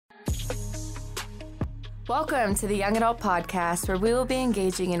Welcome to the Young Adult Podcast, where we will be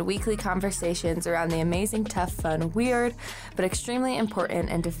engaging in weekly conversations around the amazing, tough, fun, weird, but extremely important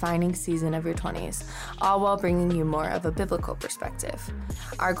and defining season of your 20s, all while bringing you more of a biblical perspective.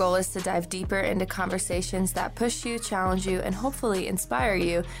 Our goal is to dive deeper into conversations that push you, challenge you, and hopefully inspire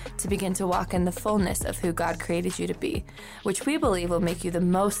you to begin to walk in the fullness of who God created you to be, which we believe will make you the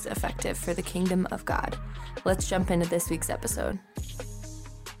most effective for the kingdom of God. Let's jump into this week's episode.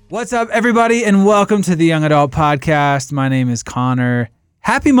 What's up, everybody, and welcome to the Young Adult Podcast. My name is Connor.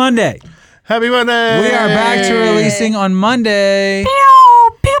 Happy Monday. Happy Monday. We are back to releasing on Monday.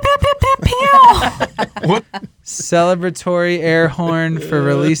 Pew, pew, pew, pew, pew, pew. What? Celebratory air horn for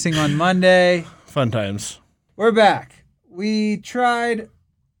releasing on Monday. Fun times. We're back. We tried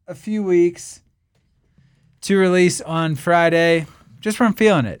a few weeks to release on Friday. Just weren't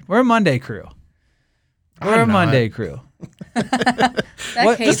feeling it. We're a Monday crew. We're a Monday crew.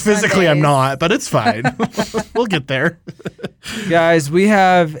 Just physically I'm not, but it's fine. We'll get there. Guys, we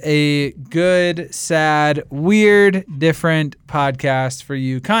have a good, sad, weird, different podcast for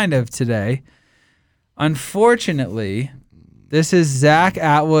you kind of today. Unfortunately, this is Zach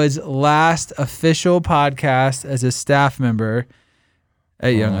Atwood's last official podcast as a staff member at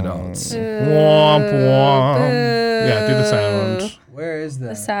Young Adults. Womp womp. Yeah, do the sound. Where is that?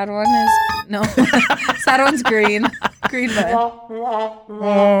 The sad one is... No. Sad one's green. Green button.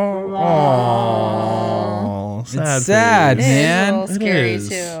 Oh, It's sad, man. It's a little scary, is.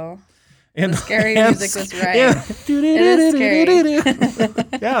 too. And The scary music was right. Yeah. It is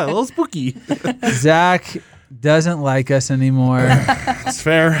scary. Yeah, a little spooky. Zach doesn't like us anymore. It's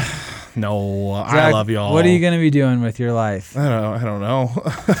fair. No, I Zach, love y'all. what are you going to be doing with your life? I don't know.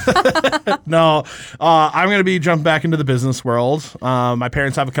 No, I'm going to be jumping back into the business world. My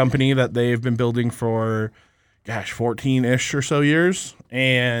parents have a company that they've been building for, 14-ish or so years.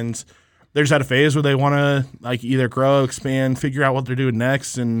 And they're just at a phase where they want to either grow, expand, figure out what they're doing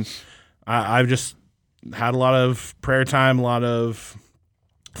next. And I've just had a lot of prayer time, a lot of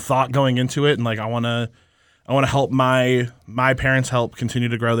thought going into it. And I want to help my parents help continue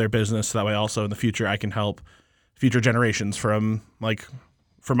to grow their business, so that way also in the future I can help future generations for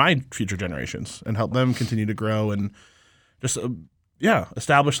my future generations and help them continue to grow and just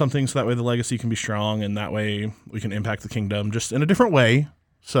establish something so that way the legacy can be strong and that way we can impact the kingdom just in a different way.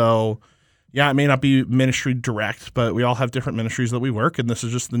 So yeah, it may not be ministry direct, but we all have different ministries that we work, and this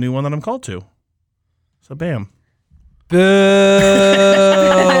is just the new one that I'm called to. So bam. Boo!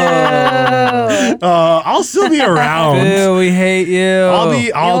 I'll still be around. Boo, we hate you. I'll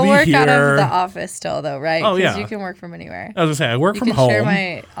You'll be work here. out of the office still, though, right? Oh, yeah. Because you can work from anywhere. I was gonna say I work You from can home. share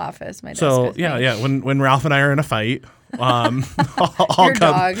my office, my desk So with me. yeah. When Ralph and I are in a fight, I'll Your come.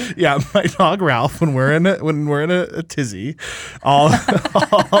 dog. Yeah, my dog Ralph. When we're in a tizzy, I'll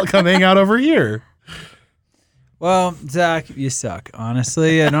come hang out over here. Well, Zach, you suck.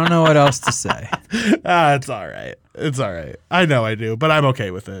 Honestly, I don't know what else to say. It's all right. It's all right. I know I do, but I'm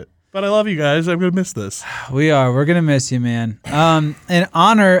okay with it. But I love you guys. I'm gonna miss this. We're gonna miss you, man. In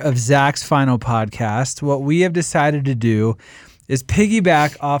honor of Zach's final podcast, what we have decided to do is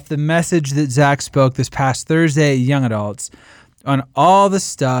piggyback off the message that Zach spoke this past Thursday at Young Adults on all the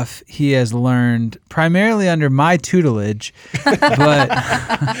stuff he has learned, primarily under my tutelage, but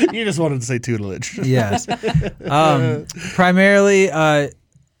You just wanted to say tutelage. yes, primarily,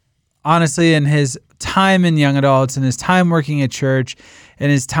 honestly, in his time in Young Adults and his time working at church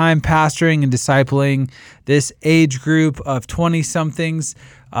and his time pastoring and discipling this age group of 20-somethings,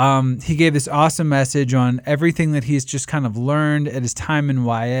 he gave this awesome message on everything that he's just kind of learned at his time in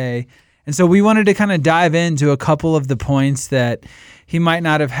YA. And so we wanted to kind of dive into a couple of the points that he might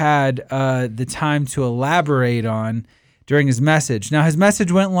not have had the time to elaborate on during his message. Now, his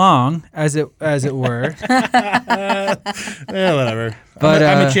message went long, as it were. Yeah, whatever. But,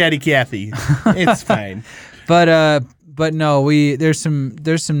 I'm a chatty Cathy. It's fine. But no, there's some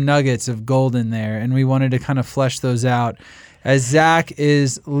nuggets of gold in there, and we wanted to kind of flesh those out as Zach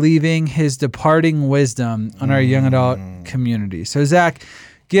is leaving his departing wisdom on our young adult community. So Zach,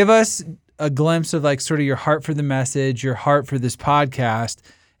 give us a glimpse of sort of your heart for the message, your heart for this podcast,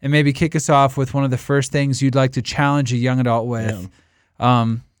 and maybe kick us off with one of the first things you'd like to challenge a young adult with,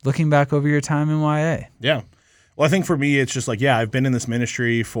 looking back over your time in YA. Yeah. Well, I think for me, it's just I've been in this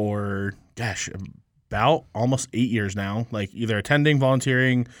ministry for, about almost 8 years now, either attending,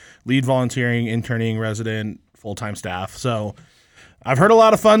 volunteering, lead volunteering, interning, resident, full-time staff. So I've heard a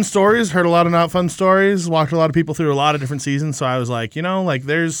lot of fun stories, heard a lot of not fun stories, walked a lot of people through a lot of different seasons. So I was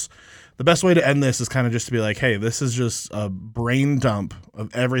there's the best way to end this is kind of just to be hey, this is just a brain dump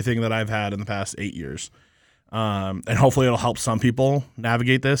of everything that I've had in the past 8 years. And hopefully it'll help some people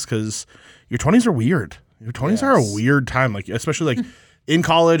navigate this because your 20s are weird. Your 20s are a weird time, like especially like in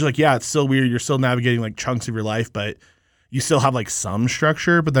college, like it's still weird. You're still navigating like chunks of your life, but you still have like some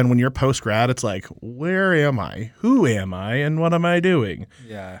structure. But then when you're post grad, it's like, where am I? Who am I? And what am I doing?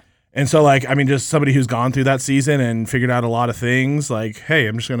 Yeah. And so, like, I mean, just somebody who's gone through that season and figured out a lot of things, like, hey,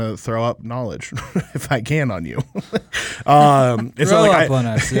 I'm just going to throw up knowledge if I can on you. And Throw so, like, up on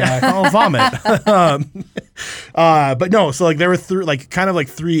us. Yeah. I'll vomit. But no, so, like, there were kind of like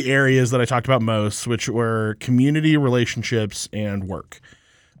three areas that I talked about most, which were community, relationships, and work.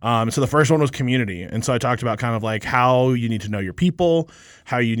 So the first one was community. And so I talked about kind of like how you need to know your people,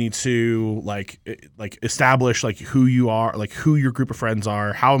 how you need to like establish like who you are, like who your group of friends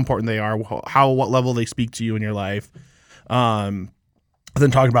are, how important they are, what level they speak to you in your life. Then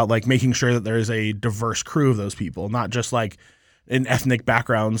talking about like making sure that there is a diverse crew of those people, not just like in ethnic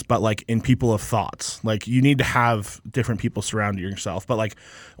backgrounds, but like in people of thoughts. Like you need to have different people surrounding yourself. But like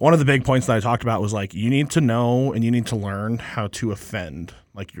one of the big points that I talked about was like you need to know and you need to learn how to offend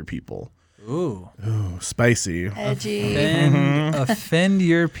like your people. Ooh, spicy. Edgy. Offend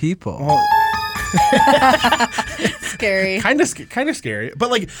your people. Scary. Kind of scary.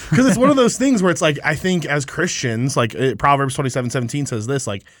 But like, because it's one of those things where it's like, I think as Christians, like Proverbs 27:17 says this,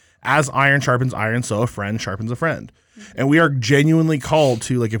 like, as iron sharpens iron, so a friend sharpens a friend. And we are genuinely called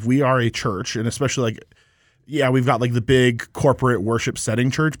to, like, if we are a church, and especially like, we've got like the big corporate worship setting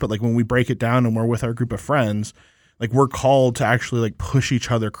church, but like when we break it down and we're with our group of friends, like we're called to actually like push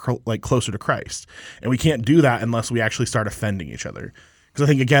each other like closer to Christ. And we can't do that unless we actually start offending each other. Because I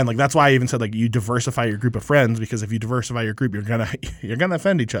think, again, like that's why I even said like you diversify your group of friends, because if you diversify your group, you're gonna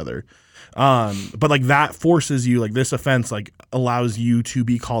offend each other. But like that forces you, like this offense like allows you to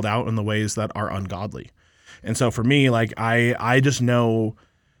be called out in the ways that are ungodly. And so for me, like I just know,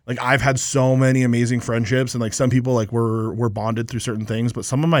 like I've had so many amazing friendships, and like some people like we're bonded through certain things, but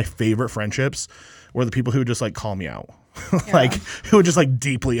some of my favorite friendships were the people who would just like call me out. Like who would just like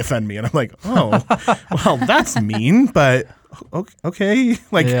deeply offend me, and I'm like, oh, well, that's mean, but okay.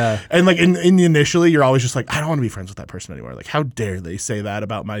 Like, and like in initially, you're always just like, I don't want to be friends with that person anymore. Like, how dare they say that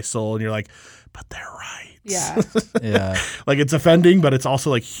about my soul? And you're like, but they're right. Yeah. Like it's offending, but it's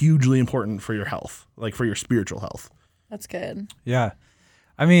also like hugely important for your health, like for your spiritual health. That's good. Yeah.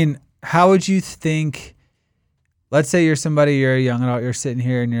 I mean, how would you think, let's say you're a young adult, you're sitting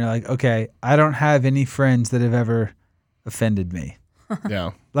here and you're like, okay, I don't have any friends that have ever offended me.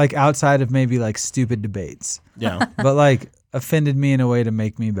 Yeah. Like outside of maybe like stupid debates. Yeah. But like offended me in a way to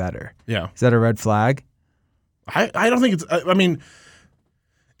make me better. Yeah. Is that a red flag? I don't think it's, I mean,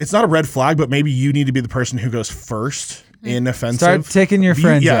 it's not a red flag, but maybe you need to be the person who goes first in offensive. Start ticking your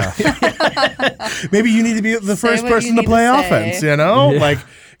friends off. Maybe you need to be the first person to play offense, you know? Like,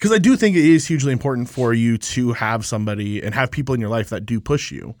 because I do think it is hugely important for you to have somebody and have people in your life that do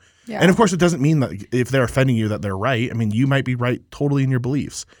push you. Yeah. And of course, it doesn't mean that if they're offending you that they're right. I mean, you might be right totally in your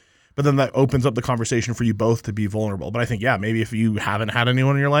beliefs. But then that opens up the conversation for you both to be vulnerable. But I think, maybe if you haven't had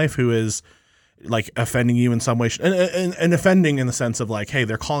anyone in your life who is like offending you in some way, and offending in the sense of like, hey,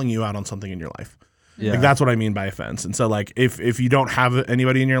 they're calling you out on something in your life. Yeah. Like that's what I mean by offense. And so like if you don't have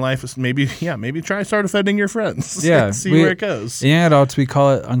anybody in your life, maybe start offending your friends. Yeah. See where it goes. Yeah, adults, we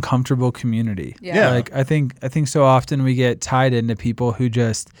call it uncomfortable community. Yeah. Like I think so often we get tied into people who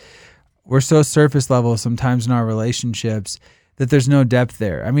we're so surface level sometimes in our relationships that there's no depth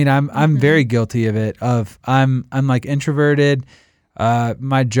there. I mean, I'm very guilty of it. I'm like introverted.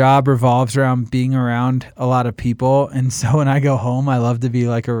 My job revolves around being around a lot of people. And so when I go home, I love to be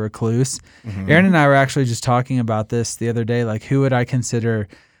like a recluse. Aaron and I were actually just talking about this the other day, like who would I consider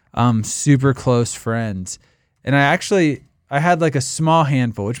super close friends? And I had like a small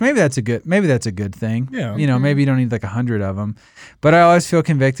handful, which maybe that's a good thing. Yeah. You know, maybe you don't need like 100 of them, but I always feel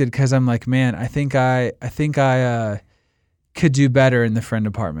convicted because I'm like, man, I think I could do better in the friend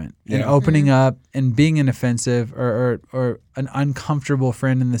department and opening up and being an offensive or an uncomfortable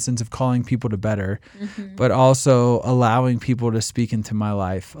friend in the sense of calling people to better, but also allowing people to speak into my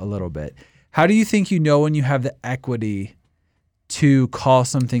life a little bit. How do you think you know when you have the equity to call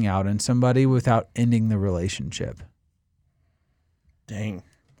something out in somebody without ending the relationship? Dang.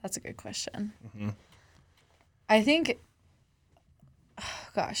 That's a good question. I think,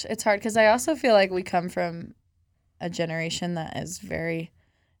 it's hard because I also feel like we come from a generation that is very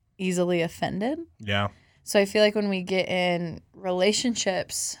easily offended. Yeah. So I feel like when we get in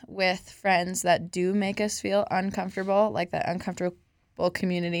relationships with friends that do make us feel uncomfortable, like that uncomfortable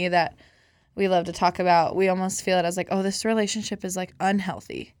community that we love to talk about, we almost feel it as like, oh, this relationship is like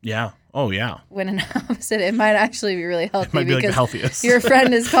unhealthy. Yeah. Oh, yeah. When in opposite, it might actually be really healthy. It might be like the healthiest. Your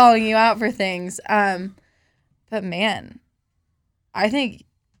friend is calling you out for things. But man, I think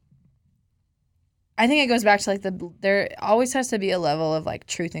I think it goes back to like there always has to be a level of like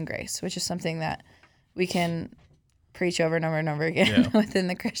truth and grace, which is something that we can preach over and over and over again within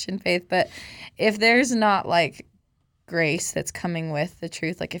the Christian faith. But if there's not like grace that's coming with the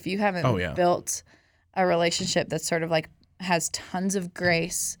truth, like if you haven't built a relationship that's sort of like has tons of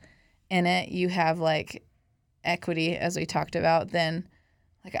grace in it, you have like equity, as we talked about, then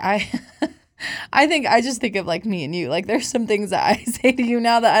like I just think of like me and you. Like there's some things that I say to you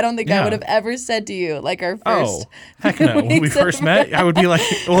now that I don't think I would have ever said to you. Like our first heck no. When we first met, I would be like,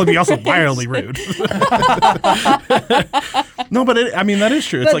 well, it'd be also wildly rude. No, but that is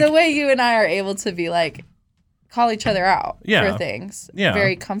true. But it's the way you and I are able to be like, call each other out for things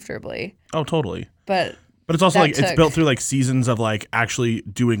very comfortably. Oh, totally. But it's also like it's built through like seasons of like actually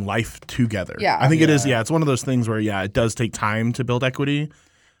doing life together. Yeah. I think it is. Yeah. It's one of those things where, it does take time to build equity.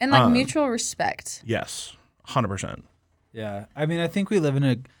 And like mutual respect. Yes, 100%. Yeah, I think we live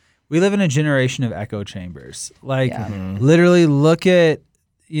in a generation of echo chambers. Like literally, look at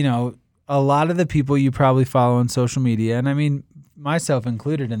a lot of the people you probably follow on social media, and I mean myself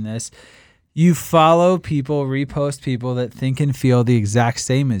included in this. You follow people, repost people that think and feel the exact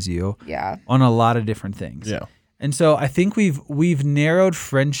same as you. Yeah. On a lot of different things. Yeah. And so I think we've narrowed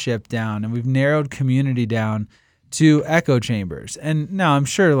friendship down and we've narrowed community down to echo chambers. And now I'm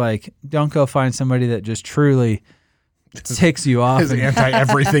sure, like, don't go find somebody that just truly ticks you off. Is anti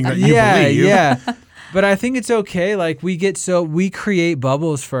everything that you believe. Yeah. But I think it's okay. Like we create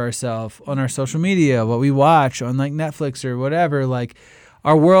bubbles for ourselves on our social media, what we watch on like Netflix or whatever. Like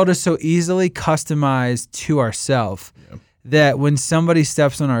our world is so easily customized to ourselves that when somebody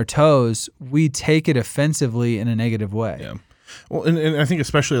steps on our toes, we take it offensively in a negative way. Yeah. Well, and I think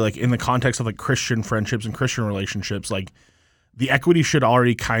especially like in the context of like Christian friendships and Christian relationships, like the equity should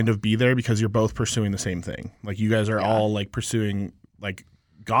already kind of be there because you're both pursuing the same thing. Like you guys are all like pursuing like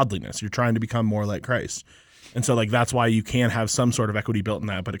godliness. You're trying to become more like Christ. And so like that's why you can have some sort of equity built in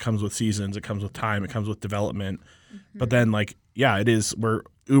that, but it comes with seasons, it comes with time, it comes with development. But then like, it is, we're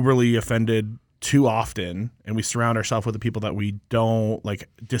uberly offended too often, and we surround ourselves with the people that we don't like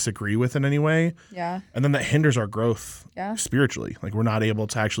disagree with in any way. Yeah. And then that hinders our growth spiritually. Like we're not able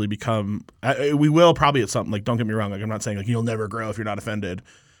to actually become, we will probably at something, like don't get me wrong, like I'm not saying like you'll never grow if you're not offended,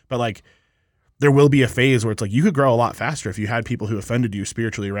 but like there will be a phase where it's like you could grow a lot faster if you had people who offended you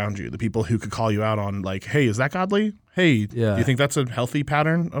spiritually around you, the people who could call you out on like, hey, is that godly? Hey, do you think that's a healthy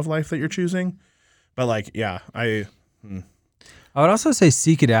pattern of life that you're choosing? But like, I would also say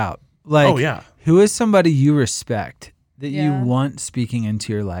seek it out. Like, who is somebody you respect that you want speaking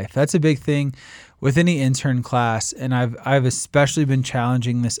into your life? That's a big thing with any intern class, and I've especially been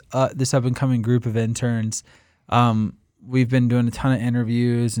challenging this up and coming group of interns. We've been doing a ton of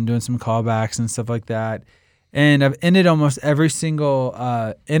interviews and doing some callbacks and stuff like that, and I've ended almost every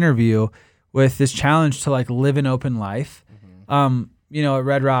single interview with this challenge to like live an open life. At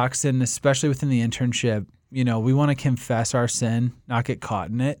Red Rocks and especially within the internship. We want to confess our sin, not get caught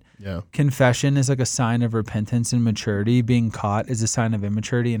in it. Yeah. Confession is like a sign of repentance and maturity. Being caught is a sign of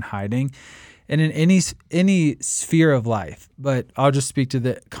immaturity and hiding. And in any sphere of life, but I'll just speak to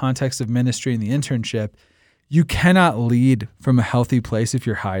the context of ministry and the internship, you cannot lead from a healthy place if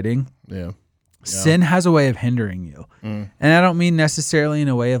you're hiding. Yeah. Sin has a way of hindering you. And I don't mean necessarily in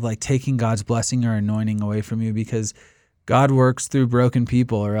a way of like taking God's blessing or anointing away from you, because God works through broken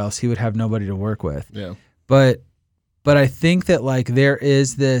people or else he would have nobody to work with. Yeah. But I think that like there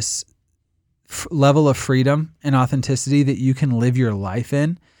is this level of freedom and authenticity that you can live your life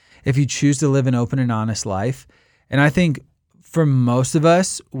in if you choose to live an open and honest life. And I think for most of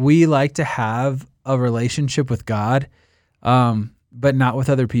us, we like to have a relationship with God, but not with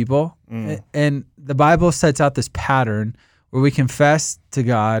other people. And the Bible sets out this pattern where we confess to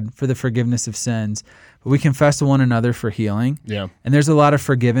God for the forgiveness of sins, but we confess to one another for healing. Yeah. And there's a lot of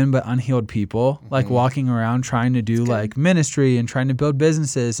forgiven but unhealed people like walking around trying to do like ministry and trying to build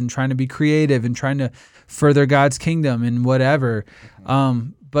businesses and trying to be creative and trying to further God's kingdom and whatever.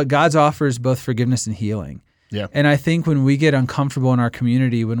 But God's offers both forgiveness and healing. Yeah. And I think when we get uncomfortable in our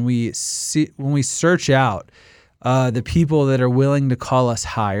community, when we search out the people that are willing to call us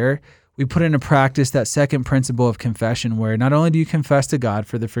higher, we put into practice that second principle of confession, where not only do you confess to God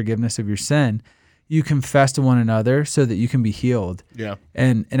for the forgiveness of your sin, you confess to one another so that you can be healed. Yeah.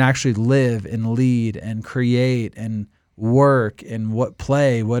 And actually live and lead and create and work and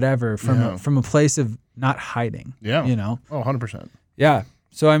play, whatever, from a place of not hiding. Yeah. Oh, 100%. Yeah.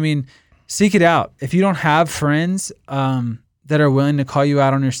 So, I mean, seek it out. If you don't have friends that are willing to call you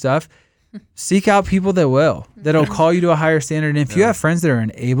out on your stuff, seek out people that'll call you to a higher standard. And if you have friends that are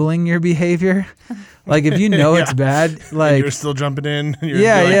enabling your behavior, like if you know it's bad, like and you're still jumping in. And you're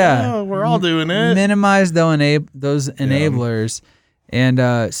yeah. We're all doing it. Minimize those enablers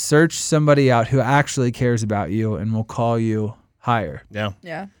and search somebody out who actually cares about you and will call you higher. Yeah.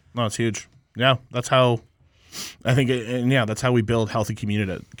 Yeah. No, it's huge. Yeah. That's how I think, that's how we build healthy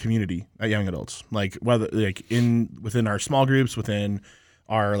community at young adults. Like whether like within our small groups, within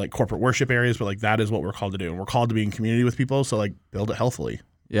our like corporate worship areas, but like that is what we're called to do. And we're called to be in community with people. So like build it healthily.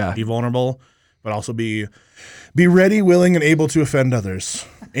 Yeah. Be vulnerable, but also be ready, willing, and able to offend others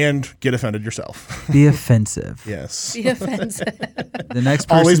and get offended yourself. Be offensive. Yes. Be offensive. The next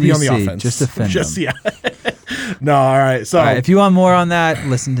person Always be you on the see, offense. just offend them. Yeah. No, all right. So All right, if you want more on that,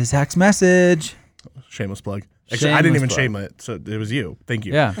 listen to Zach's message. shameless plug. Actually, I didn't even shame it, so it was you. Thank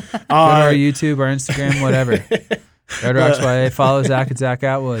you. Yeah. Go to our YouTube, our Instagram, whatever. Red Rocks YA. Follow Zach at Zach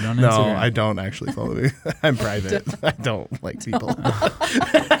Atwood on Instagram. No, I don't actually follow me. I'm private. I don't like people.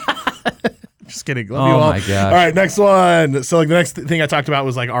 Just kidding. Love you all. My gosh. All right, next one. So like the next thing I talked about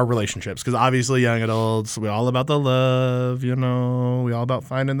was like our relationships, because obviously young adults, we all about the love, we all about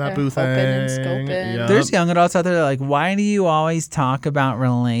finding that boo thing. And scoping. Yep. There's young adults out there that are like, why do you always talk about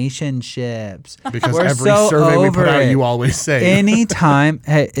relationships? Because We're every so survey we put over out, it. you always say. Anytime,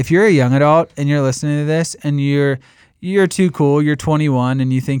 hey, if you're a young adult and you're listening to this and you're too cool, you're 21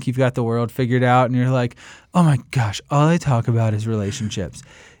 and you think you've got the world figured out and you're like, oh my gosh, all I talk about is relationships.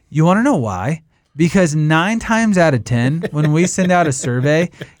 You want to know why? Because 9 times out of 10, when we send out a survey,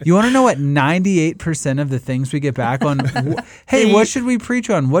 you want to know what 98% of the things we get back on, hey, what should we preach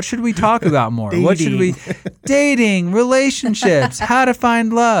on? What should we talk about more? What should we, dating, relationships, how to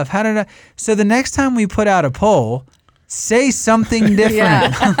find love, so the next time we put out a poll, say something different.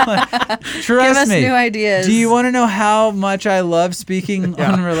 Yeah. Trust Give us me. new ideas. Do you want to know how much I love speaking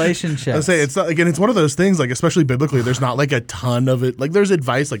on relationships? I say it's not, again, it's one of those things, like especially biblically, there's not like a ton of it. Like there's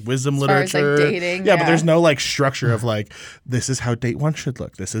advice, like wisdom As far as, like, literature. dating, but there's no like structure of like, this is how date one should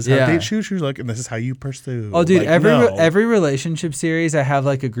look. This is how date two should look, and this is how you pursue. Oh, dude, like, every relationship series, I have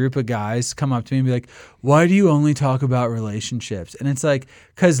like a group of guys come up to me and be like, why do you only talk about relationships? And it's like,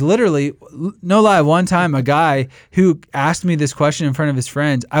 because literally, no lie, one time a guy who asked me this question in front of his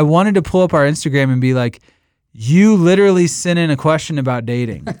friends, I wanted to pull up our Instagram and be like, you literally sent in a question about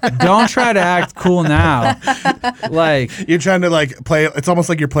dating. Don't try to act cool now. Like you're trying to like play. It's almost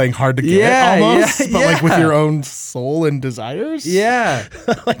like you're playing hard to get, almost, but like with your own soul and desires. Yeah.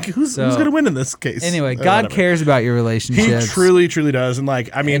 Like who's gonna win in this case? Anyway, God cares about your relationships. He truly, truly does. And like,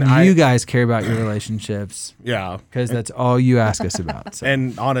 I mean, you guys care about your relationships. Yeah, because that's all you ask us about. So.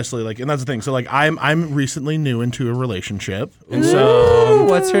 And honestly, like, and that's the thing. So like, I'm recently new into a relationship, and so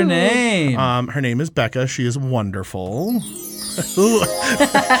what's her name? Her name is Becca. She is wonderful. The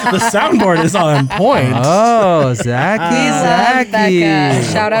soundboard is on point. Oh, Zachy. Becca.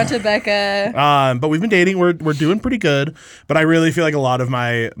 Shout out to Becca. But we've been dating. We're doing pretty good. But I really feel like a lot of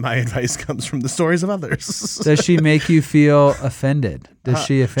my advice comes from the stories of others. Does she make you feel offended? Does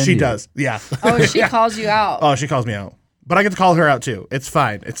she offend you? She does. Yeah. Oh, she calls you out. Oh, she calls me out. But I get to call her out too. It's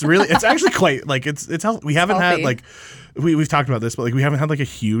fine. It's actually quite like it's healthy. We haven't had like we've talked about this, but like we haven't had like a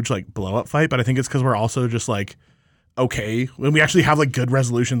huge like blow up fight. But I think it's because we're also just like okay when we actually have like good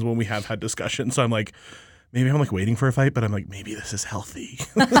resolutions when we have had discussions. So I'm like, maybe I'm like waiting for a fight, but I'm like, maybe this is healthy.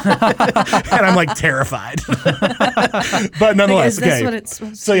 And I'm like terrified. But nonetheless, like, is this okay. what it's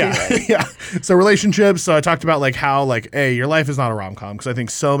supposed so to yeah, be like? yeah. So relationships. So I talked about like how like, hey, your life is not a rom-com, because I think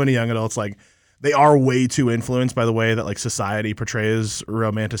so many young adults like they are way too influenced by the way that like society portrays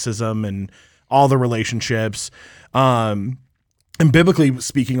romanticism and all the relationships. And biblically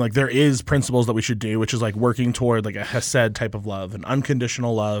speaking, like there is principles that we should do, which is like working toward like a hesed type of love, an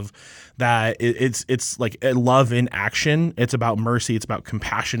unconditional love that it's like a love in action. It's about mercy. It's about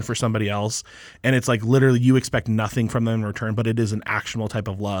compassion for somebody else. And it's like literally you expect nothing from them in return, but it is an actionable type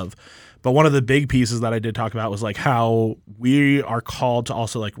of love. But one of the big pieces that I did talk about was like how we are called to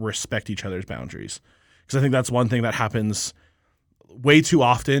also like respect each other's boundaries. Because I think that's one thing that happens way too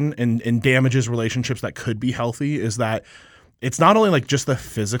often and damages relationships that could be healthy, is that it's not only like just the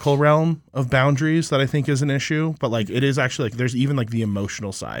physical realm of boundaries that I think is an issue, but like it is actually like there's even like the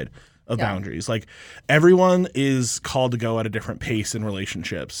emotional side of boundaries. Like everyone is called to go at a different pace in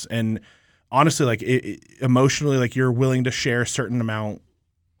relationships. And honestly, like emotionally, like you're willing to share a certain amount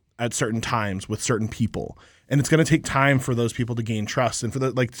at certain times with certain people. And it's going to take time for those people to gain trust and for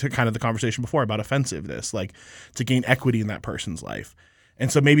the, like to kind of the conversation before about offensiveness, like to gain equity in that person's life.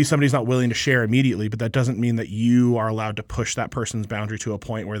 And so maybe somebody's not willing to share immediately, but that doesn't mean that you are allowed to push that person's boundary to a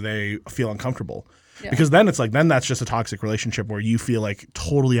point where they feel uncomfortable. Yeah. Because then it's like, then that's just a toxic relationship where you feel like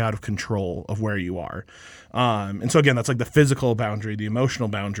totally out of control of where you are. And so again, that's like the physical boundary, the emotional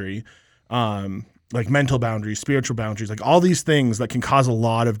boundary, like mental boundaries, spiritual boundaries, like all these things that can cause a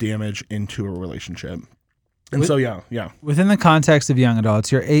lot of damage into a relationship. And so, yeah. Within the context of young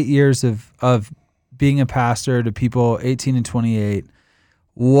adults, your 8 years of being a pastor to people 18 and 28,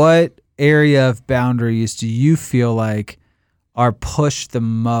 what area of boundaries do you feel like are pushed the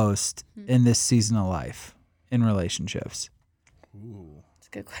most in this season of life in relationships? Ooh, that's a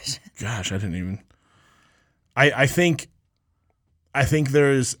good question. Gosh, I didn't even. I think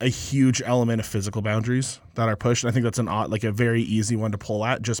there's a huge element of physical boundaries that are pushed. I think that's a very easy one to pull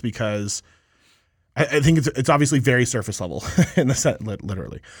at, just because I think it's obviously very surface level in the set,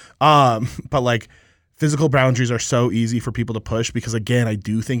 literally. But like physical boundaries are so easy for people to push because, again, I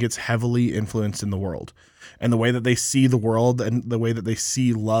do think it's heavily influenced in the world and the way that they see the world and the way that they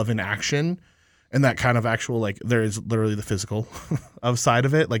see love in action. And that kind of actual, like, there is literally the physical side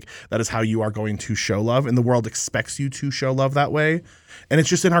of it. Like, that is how you are going to show love. And the world expects you to show love that way. And it's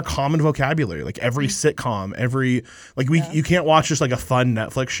just in our common vocabulary. Like, every sitcom, you can't watch just, like, a fun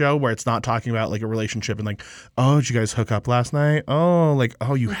Netflix show where it's not talking about, like, a relationship and, like, oh, did you guys hook up last night? Oh, like,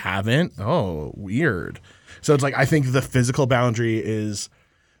 oh, you haven't? Oh, weird. So it's like, I think the physical boundary is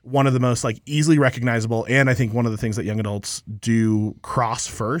one of the most, like, easily recognizable. And I think one of the things that young adults do cross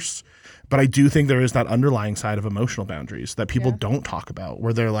first. But I do think there is that underlying side of emotional boundaries that people don't talk about,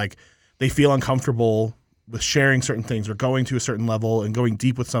 where they're like, they feel uncomfortable with sharing certain things or going to a certain level and going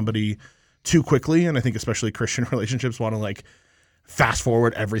deep with somebody too quickly. And I think especially Christian relationships want to, like, fast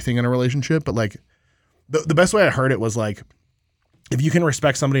forward everything in a relationship. But, like, the best way I heard it was, like, if you can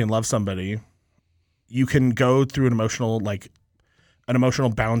respect somebody and love somebody, you can go through an emotional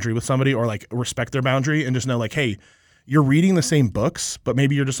boundary with somebody, or, like, respect their boundary and just know, like, hey, you're reading the same books, but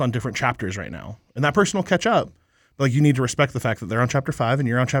maybe you're just on different chapters right now. And that person will catch up. But, like, you need to respect the fact that they're on chapter 5 and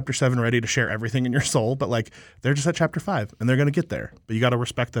you're on chapter 7 ready to share everything in your soul. But, like, they're just at chapter 5 and they're going to get there. But you got to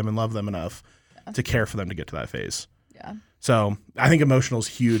respect them and love them enough to care for them to get to that phase. Yeah. So I think emotional is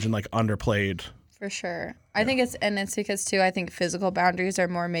huge and, like, underplayed. For sure. I think it's because, too, I think physical boundaries are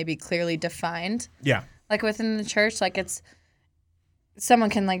more maybe clearly defined. Yeah. Like, within the church, like, it's, someone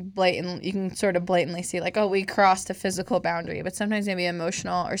can, like, you can sort of blatantly see, like, oh, we crossed a physical boundary. But sometimes maybe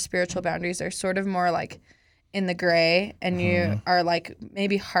emotional or spiritual boundaries are sort of more, like, in the gray. And you are, like,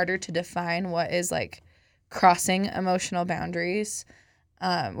 maybe harder to define what is, like, crossing emotional boundaries,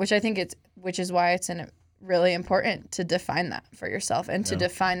 which is why it's really important to define that for yourself and to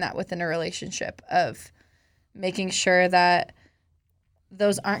define that within a relationship, of making sure that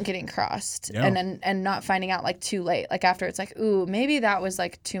those aren't getting crossed and not finding out, like, too late. Like, after it's like, ooh, maybe that was,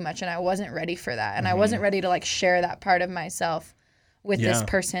 like, too much and I wasn't ready for that. And I wasn't ready to, like, share that part of myself with this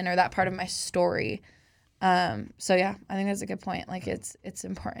person or that part of my story. So, yeah, I think that's a good point. Like, it's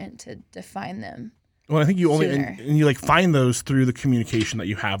important to define them. Well, I think you and you, like, find those through the communication that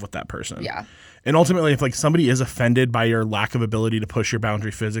you have with that person. Yeah. And ultimately, if, like, somebody is offended by your lack of ability to push your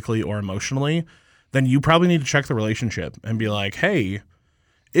boundary physically or emotionally, then you probably need to check the relationship and be like, hey,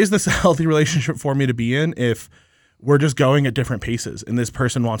 is this a healthy relationship for me to be in if we're just going at different paces and this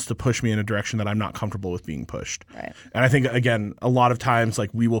person wants to push me in a direction that I'm not comfortable with being pushed? Right. And I think, again, a lot of times, like,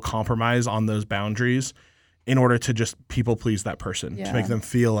 we will compromise on those boundaries in order to just people please that person, to make them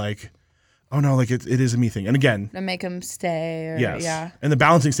feel like, oh, no, like, it is a me thing. And again, to make them stay. Or, yes. Yeah. And the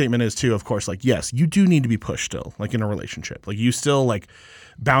balancing statement is, too, of course, like, yes, you do need to be pushed still, like, in a relationship. Like, you still, like,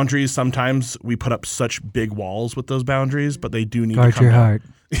 boundaries, sometimes we put up such big walls with those boundaries, but they do need to come down.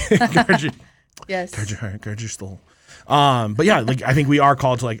 Guard your heart, guard your soul. But yeah, like, I think we are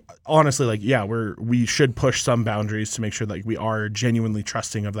called to, like, honestly, like, yeah, we should push some boundaries to make sure that, like, we are genuinely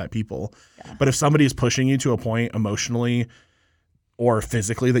trusting of that people. Yeah. But if somebody is pushing you to a point emotionally or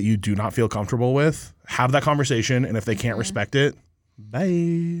physically that you do not feel comfortable with, have that conversation. And if they can't respect it,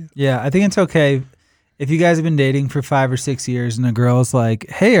 bye. Yeah, I think it's okay if you guys have been dating for 5 or 6 years and a girl's like,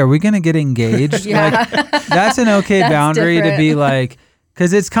 hey, are we going to get engaged? Like, that's an okay boundary different. To be like,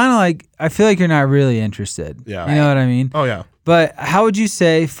 because it's kind of like, I feel like you're not really interested. Yeah. You know what I mean? Oh, yeah. But how would you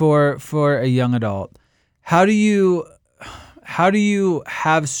say for a young adult, how do you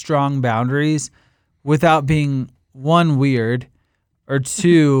have strong boundaries without being, one, weird, or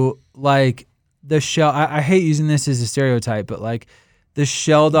two, like the shell? I hate using this as a stereotype, but like the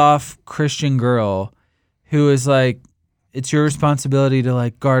shelled off Christian girl who is like, it's your responsibility to,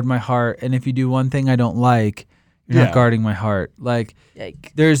 like, guard my heart. And if you do one thing I don't like, you're not guarding my heart. Like,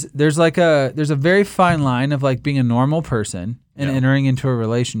 there's a very fine line of, like, being a normal person and entering into a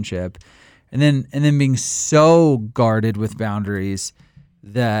relationship, and then being so guarded with boundaries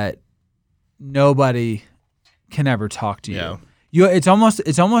that nobody can ever talk to you. It's almost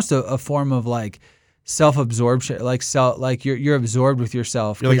a form of like self-absorption, like you're absorbed with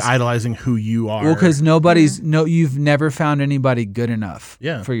yourself. You're like idolizing who you are. Well, because you've never found anybody good enough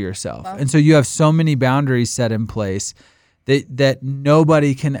for yourself. Wow. And so you have so many boundaries set in place that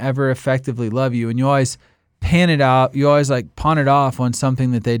nobody can ever effectively love you. And you always pan it out. You always like pawn it off on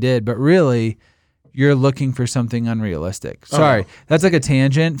something that they did, but really you're looking for something unrealistic. Sorry, that's like a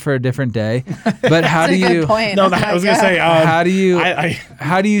tangent for a different day. But how do you? No, I was gonna say.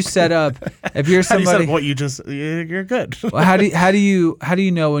 How do you set up if you're somebody? You're good. Well, how do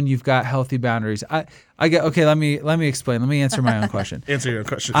you know when you've got healthy boundaries? I get okay. Let me explain. Let me answer my own question. Answer your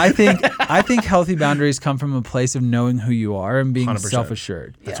question. I think healthy boundaries come from a place of knowing who you are and being 100%.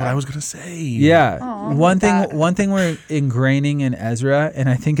 Self-assured. That's what I was gonna say. Yeah. Aww, one thing we're ingraining in Ezra, and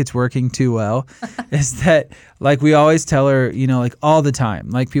I think it's working too well, is that like we always tell her, like all the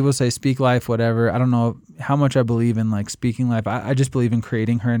time. Like people say, speak life, whatever. I don't know how much I believe in like speaking life. I just believe in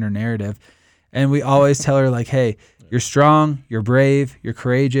creating her inner narrative, and we always tell her like, hey. You're strong, you're brave, you're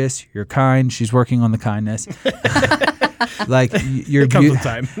courageous, you're kind. She's working on the kindness. Like you're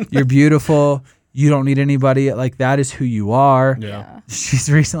you're beautiful. You don't need anybody. Like that is who you are. Yeah. She's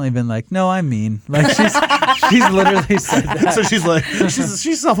recently been like, no, I'm mean. Like she's literally said that. So she's like,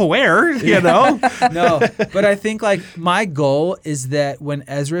 she's self-aware, No, but I think like my goal is that when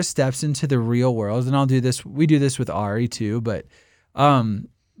Ezra steps into the real world, and we do this with Ari too, but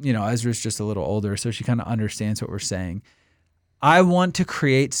Ezra's just a little older, so she kind of understands what we're saying. I want to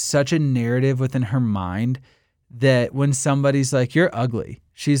create such a narrative within her mind that when somebody's like, you're ugly,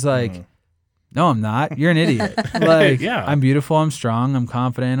 she's like, no, I'm not. You're an idiot. Like, I'm beautiful, I'm strong, I'm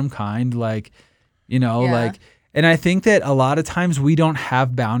confident, I'm kind. Like, and I think that a lot of times we don't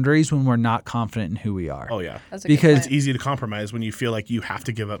have boundaries when we're not confident in who we are. Oh, yeah. Because it's easy to compromise when you feel like you have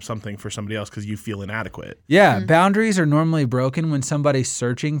to give up something for somebody else because you feel inadequate. Yeah. Mm-hmm. Boundaries are normally broken when somebody's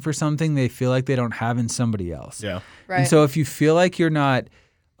searching for something they feel like they don't have in somebody else. Yeah. Right. And so if you feel like you're not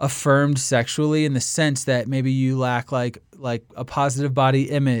affirmed sexually in the sense that maybe you lack like a positive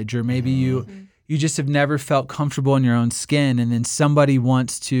body image, or maybe you just have never felt comfortable in your own skin, and then somebody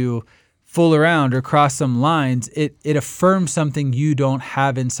wants to fool around or cross some lines, it affirms something you don't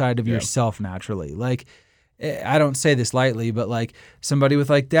have inside of yourself naturally. Like, I don't say this lightly, but like somebody with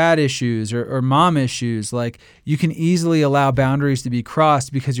like dad issues or mom issues, like you can easily allow boundaries to be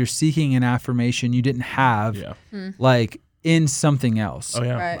crossed because you're seeking an affirmation you didn't have like in something else. Oh,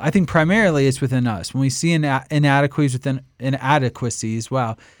 yeah. Right. I think primarily it's within us. When we see inadequacies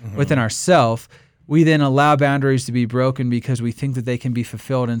within ourselves, we then allow boundaries to be broken because we think that they can be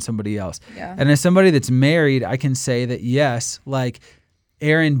fulfilled in somebody else. Yeah. And as somebody that's married, I can say that yes, like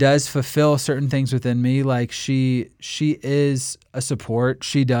Erin does fulfill certain things within me. Like she is a support.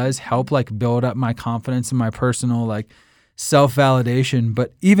 She does help like build up my confidence and my personal like self-validation.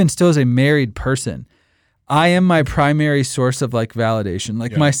 But even still as a married person, I am my primary source of like validation.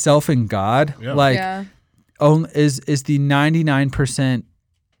 Like myself and God, is the 99%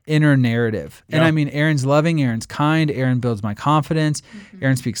 inner narrative. And I mean, Erin's loving, Erin's kind, Erin builds my confidence,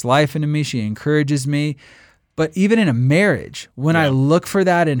 Erin speaks life into me, she encourages me. But even in a marriage, when I look for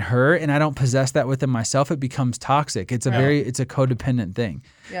that in her and I don't possess that within myself, it becomes toxic. It's it's a codependent thing.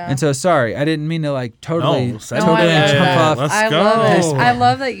 Yeah. And so sorry, I didn't mean to like totally jump off. Let's go. I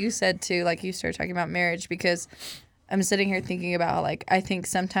love that you said too, like you started talking about marriage, because I'm sitting here thinking about like, I think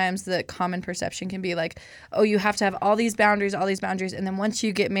sometimes the common perception can be like, oh, you have to have all these boundaries. And then once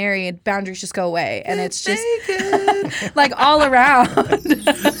you get married, boundaries just go away. And it's just like all around.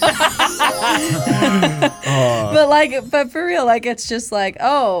 But for real, like, it's just like,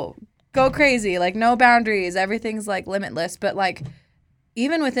 oh, go crazy. Like no boundaries. Everything's like limitless. But like,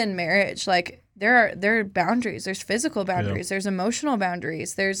 even within marriage, like there are boundaries. There's physical boundaries. There's emotional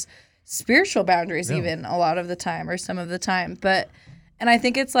boundaries. There's spiritual boundaries even a lot of the time, or some of the time. And I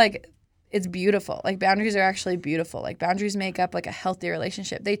think it's like, it's beautiful. Like boundaries are actually beautiful. Like boundaries make up like a healthy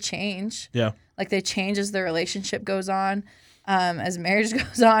relationship. They change. Yeah. Like they change as the relationship goes on. As marriage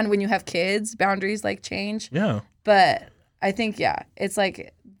goes on, when you have kids, boundaries like change. Yeah. But I think, it's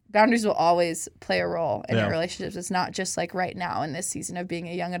like boundaries will always play a role in your relationships. It's not just like right now in this season of being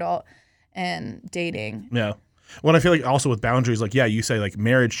a young adult and dating. Yeah. Well, I feel like also with boundaries, like, you say like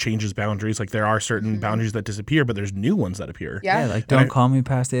marriage changes boundaries. Like there are certain boundaries that disappear, but there's new ones that appear. Yeah, like don't call me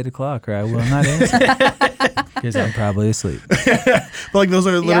past 8 o'clock or I will not answer because I'm probably asleep. But like those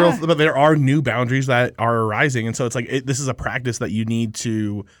are literal, but there are new boundaries that are arising. And so it's like, this is a practice that you need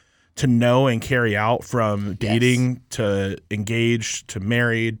to to know and carry out from dating to engaged to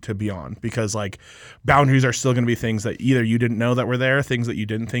married to beyond, because like boundaries are still going to be things that either you didn't know that were there, things that you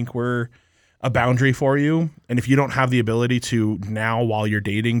didn't think were a boundary for you. And if you don't have the ability to now, while you're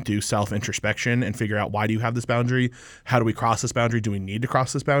dating, do self-introspection and figure out, why do you have this boundary? How do we cross this boundary? Do we need to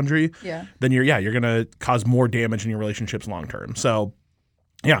cross this boundary? Yeah. Then you're going to cause more damage in your relationships long term. So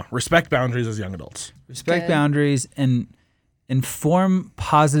yeah, respect boundaries as young adults. Respect boundaries and form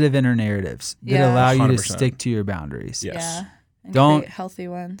positive inner narratives that allow you to 100%. stick to your boundaries. Yes. Yeah. And Don't- create healthy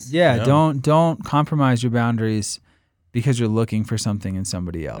ones. Yeah, don't compromise your boundaries because you're looking for something in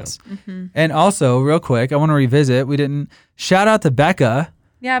somebody else. Mm-hmm. And also, real quick, I want to revisit. We didn't shout out to Becca.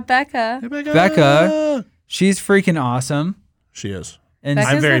 Yeah, Becca. Hey, Becca. She's freaking awesome. She is. And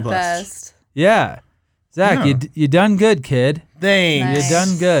Becca's I'm very the blessed. best. yeah, Zach, Yeah. you done good, kid. Thanks. Nice. You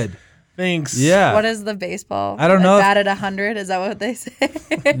done good. Thanks. Yeah. What is the baseball? I don't know if- Batted 100? Is that what they say?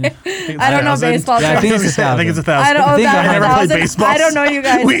 it's I don't know 1,000. baseball. Yeah, I think it's terms. 1,000. I think it's 1,000. I don't know I think that. I never played 1,000. baseball. I don't know you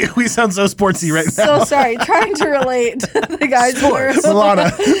guys. We sound so sportsy right now. So sorry. Trying to relate to the guys in the room.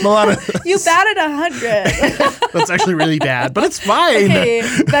 Milana. You batted 100. That's actually really bad, but it's fine. Okay,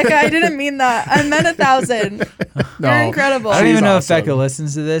 Becca, I didn't mean that. I meant 1,000. No. You're incredible. I don't She's even know awesome. if Becca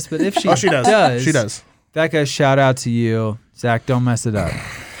listens to this, but if she, Oh, she does. She does. Becca, shout out to you. Zach, don't mess it up.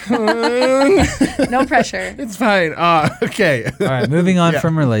 No pressure. It's fine. Okay. All right, moving on Yeah.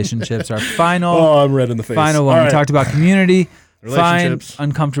 from relationships. Our final Oh, I'm red in the face. final one. All We right. talked about community. Find Relationships.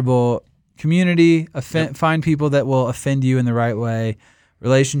 uncomfortable community. Find people that will offend you in the right way.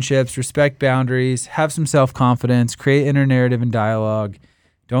 Relationships. Respect boundaries. Have some self-confidence. Create inner narrative and dialogue.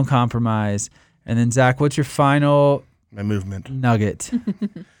 Don't compromise. And then Zach, what's your final My movement. nugget?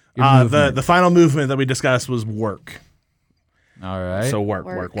 Your movement. The final movement that we discussed was work. All right. So work.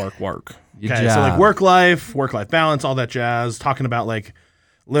 Your Okay, so like job. work-life balance, all that jazz. Talking about like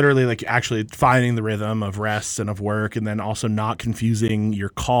literally like actually finding the rhythm of rest and of work, and then also not confusing your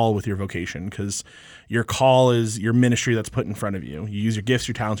call with your vocation, because your call is your ministry that's put in front of you. You use your gifts,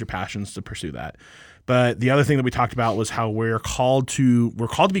 your talents, your passions to pursue that. But the other thing that we talked about was how we're called to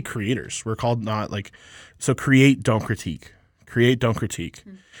be creators. We're called not like, so create, don't critique. Create, don't critique.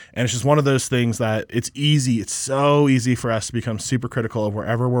 And it's just one of those things that it's easy. It's so easy for us to become super critical of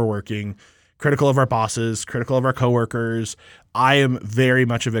wherever we're working, critical of our bosses, critical of our coworkers. I am very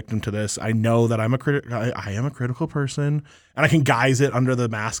much a victim to this. I know that I am a critical person, and I can guise it under the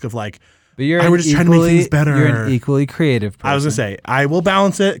mask of like, But you're I an was just trying to make things better. You're an equally creative person. I was going to say, I will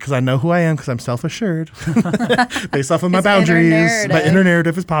balance it because I know who I am, because I'm self-assured based off of my His boundaries. inner narrative. My inner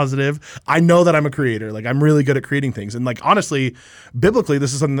narrative is positive. I know that I'm a creator. Like, I'm really good at creating things. And like, honestly, biblically,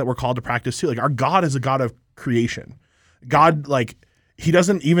 this is something that we're called to practice too. Like, our God is a God of creation. God, like, he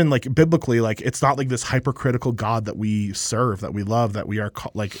doesn't even like biblically, like, it's not like this hypercritical God that we serve, that we love, that we are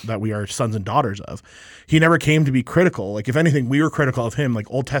that we are sons and daughters of. He never came to be critical. Like, if anything, we were critical of him. Like,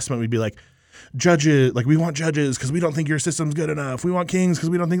 Old Testament, we'd be like, judges, like, we want judges because we don't think your system's good enough. We want kings because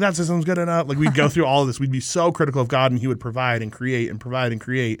we don't think that system's good enough. Like, we'd go through all of this. We'd be so critical of God, and he would provide and create and provide and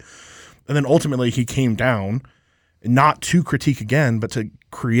create. And then ultimately he came down, not to critique again, but to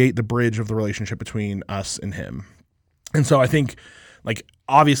create the bridge of the relationship between us and him. And so I think, like,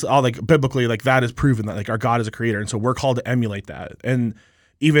 obviously, all like biblically, like, that is proven that like our God is a creator, and so we're called to emulate that. And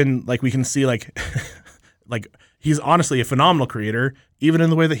even like we can see like like he's honestly a phenomenal creator, even in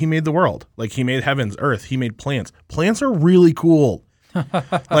the way that he made the world. Like, he made heavens, earth, he made plants. Plants are really cool.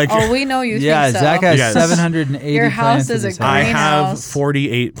 Like, Oh, we know you Yeah, think so. Zach has Yes. 780 Your plants house at is a his I have greenhouse.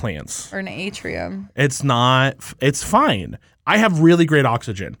 48 plants. Or an atrium. It's not. It's fine. I have really great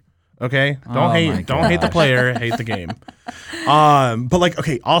oxygen. Okay, don't Oh my hate. Don't hate the gosh. player. Hate the game. But like,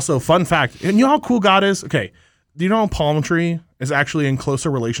 okay. Also, fun fact. And you know how cool God is. Okay, do you know a palm tree is actually in closer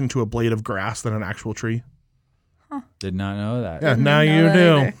relation to a blade of grass than an actual tree? Did not know that. Yeah, now know you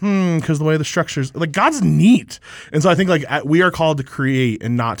that do. Because the way the structures, like, God's neat. And so I think like we are called to create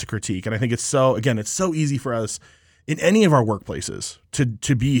and not to critique. And I think it's so easy for us in any of our workplaces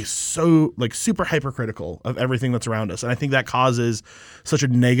to be so like super hypercritical of everything that's around us. And I think that causes such a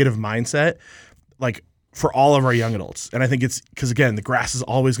negative mindset, like, for all of our young adults. And I think it's because, again, the grass is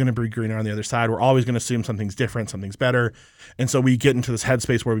always going to be greener on the other side. We're always going to assume something's different, something's better. And so we get into this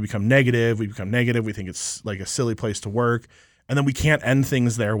headspace where we become negative. We think it's like a silly place to work. And then we can't end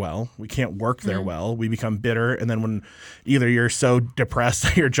things there well. We can't work there well. We become bitter. And then when either you're so depressed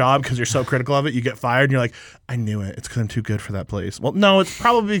at your job because you're so critical of it, you get fired and you're like, I knew it. It's because I'm too good for that place. Well, no, it's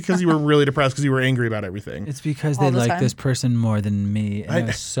probably because you were really depressed because you were angry about everything. It's because All they the like time. this person more than me, and it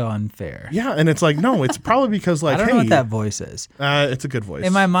was so unfair. Yeah. And it's like, no, it's probably because, like, I don't hey, know what that voice is. it's a good voice.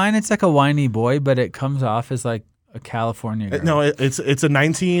 In my mind, it's like a whiny boy, but it comes off as like a California girl. No, it's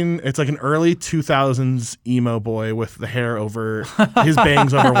like an early 2000s emo boy with the hair over his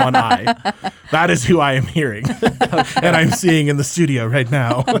bangs over one eye. That is who I am hearing. And I'm seeing in the studio right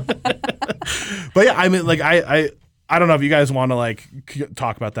now. But yeah, I mean, like I don't know if you guys want to like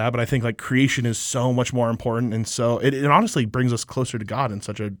talk about that, but I think like creation is so much more important, and so it honestly brings us closer to God in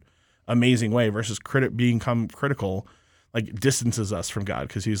such an amazing way versus become critical. Like distances us from God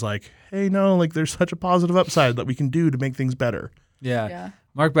because he's like, hey, no, like there's such a positive upside that we can do to make things better. Yeah.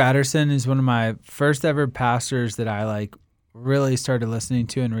 Mark Batterson is one of my first ever pastors that I like really started listening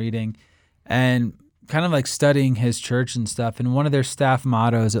to and reading and kind of like studying his church and stuff. And one of their staff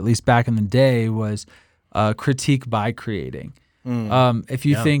mottos, at least back in the day, was critique by creating. If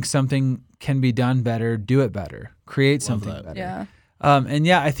you think something can be done better, do it better. Create something better. Yeah. And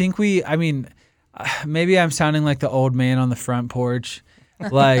yeah, I think maybe I'm sounding like the old man on the front porch,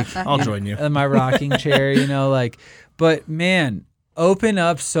 like I'll join you in my rocking chair, but man, open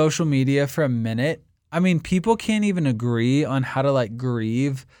up social media for a minute. I mean, people can't even agree on how to like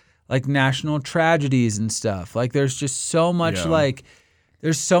grieve like national tragedies and stuff. Like there's just so much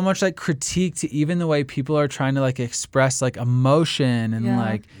there's so much like critique to even the way people are trying to like express like emotion and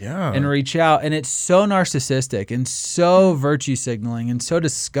and reach out. And it's so narcissistic and so virtue signaling and so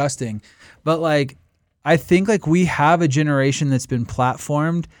disgusting. But like, I think like we have a generation that's been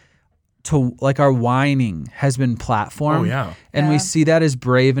platformed to like our whining has been platformed. Oh, yeah. And we see that as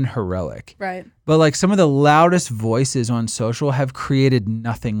brave and heroic. Right. But like some of the loudest voices on social have created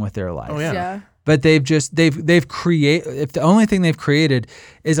nothing with their life. Oh, yeah. But they've created, if the only thing they've created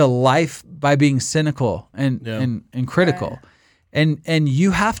is a life by being cynical and critical. Right. And you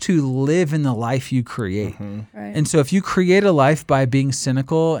have to live in the life you create. Right. And so if you create a life by being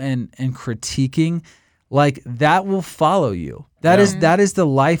cynical and critiquing, like that will follow you. That is the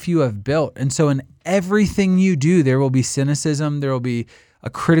life you have built. And so in everything you do, there will be cynicism, there will be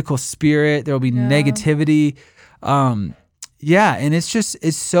a critical spirit, there will be negativity. And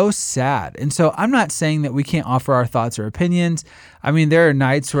it's so sad. And so I'm not saying that we can't offer our thoughts or opinions. I mean, there are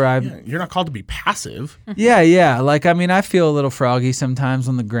nights where you're not called to be passive. Yeah. Like, I mean, I feel a little froggy sometimes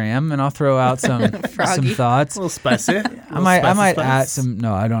on the gram, and I'll throw out some thoughts. A little spicy. I might at some.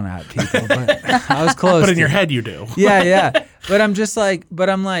 No, I don't at people, but I was close. But in your head, you do. Yeah. But I'm just like,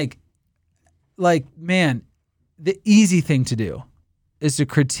 man, the easy thing to do is to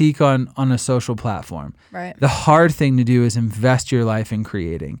critique on a social platform. Right. The hard thing to do is invest your life in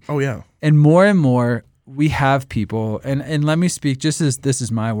creating. Oh, yeah. And more, we have people, and let me speak just as this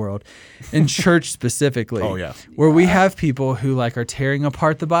is my world, in church specifically. Oh, yeah. Where we have people who like are tearing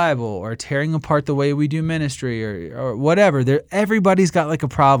apart the Bible or tearing apart the way we do ministry or whatever. Everybody's got like a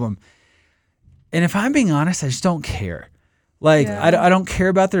problem. And if I'm being honest, I just don't care. Like, I don't care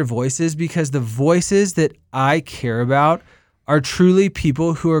about their voices because the voices that I care about are truly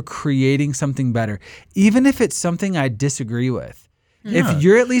people who are creating something better, even if it's something I disagree with. Yeah. If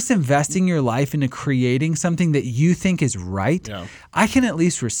you're at least investing your life into creating something that you think is right, I can at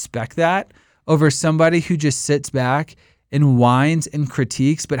least respect that over somebody who just sits back and whines and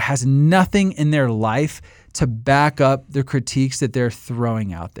critiques, but has nothing in their life to back up the critiques that they're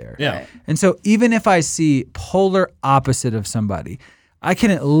throwing out there. Yeah. Right. And so even if I see polar opposite of somebody, I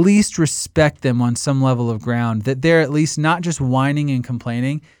can at least respect them on some level of ground, that they're at least not just whining and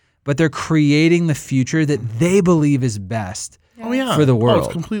complaining, but they're creating the future that they believe is best for the world.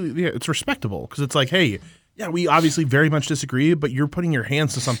 It's completely, it's respectable because it's like, hey, we obviously very much disagree, but you're putting your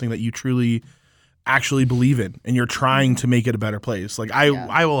hands to something that you truly actually believe in, and you're trying to make it a better place. Like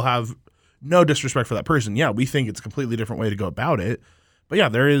I will have no disrespect for that person. Yeah, we think it's a completely different way to go about it,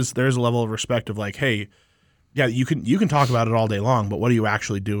 but there is a level of respect of like, hey, you can talk about it all day long, but what are you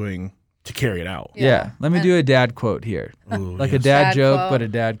actually doing to carry it out? Yeah. Let me do a dad quote here. Ooh, a dad joke, quote. But a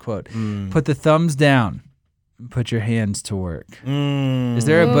dad quote. Put the thumbs down and put your hands to work. Is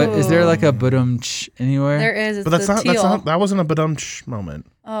there like a badum-ch anywhere? There is. But that wasn't a badum-ch moment.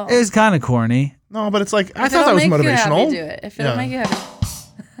 Oh. It was kind of corny. No, but it's like, I thought that was motivational. Do it. If it'll make you happy.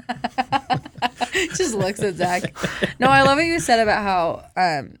 Just looks at Zach. No, I love what you said about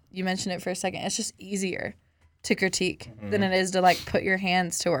how you mentioned it for a second. It's just easier to critique than it is to like put your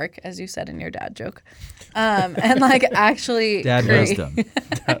hands to work, as you said in your dad joke, and like actually wisdom.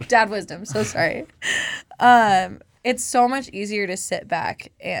 Dad wisdom. So sorry. It's so much easier to sit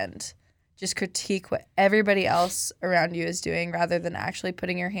back and just critique what everybody else around you is doing rather than actually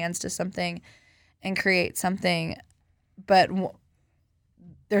putting your hands to something and create something. But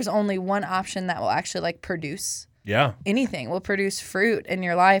there's only one option that will actually like produce anything. Will produce fruit in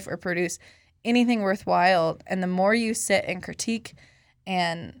your life or produce anything worthwhile. And the more you sit and critique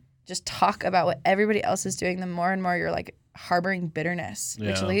and just talk about what everybody else is doing, the more and more you're like harboring bitterness,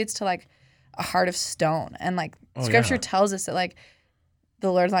 which leads to like a heart of stone. And like scripture tells us that like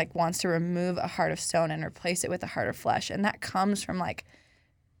the Lord like wants to remove a heart of stone and replace it with a heart of flesh. And that comes from like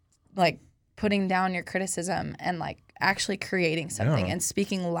putting down your criticism and like actually creating something and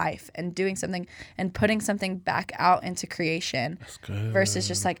speaking life and doing something and putting something back out into creation versus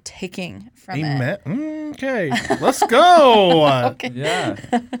just like taking from it. Okay, let's go. Okay. Yeah.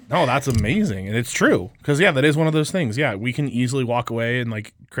 No, that's amazing. And it's true. Because, that is one of those things. Yeah, we can easily walk away and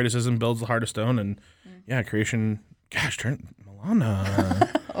like criticism builds the heart of stone. And creation, gosh,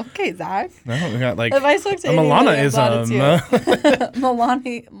 Milana. Okay, Zach. No, we got like If I spoke to Milana-ism.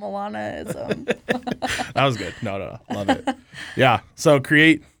 Milana-ism. That was good. No, love it. Yeah, so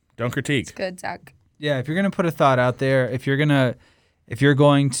create, don't critique. It's good, Zach. Yeah, if you're going to put a thought out there, if you're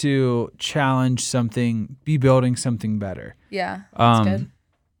going to challenge something, be building something better. Yeah, that's good.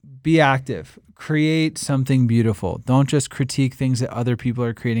 Be active. Create something beautiful. Don't just critique things that other people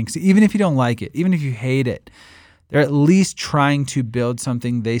are creating. So even if you don't like it, even if you hate it, they're at least trying to build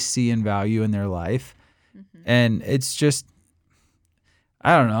something they see and value in their life. Mm-hmm. And it's just,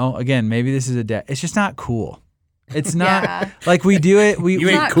 I don't know. Again, maybe this is it's just not cool. It's not like we do it. You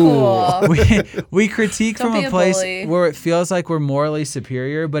ain't cool. We critique Don't from be a place bully. where it feels like we're morally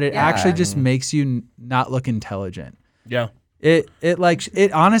superior, but it actually just makes you not look intelligent. Yeah. It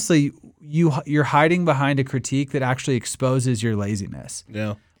honestly, you're hiding behind a critique that actually exposes your laziness.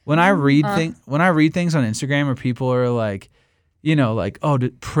 Yeah. When I read things on Instagram where people are like,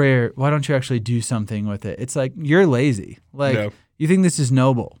 prayer, why don't you actually do something with it? It's like, you're lazy. Like, you think this is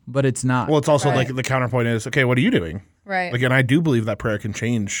noble, but it's not. Well, it's also like the counterpoint is, okay, what are you doing? Right. Like, and I do believe that prayer can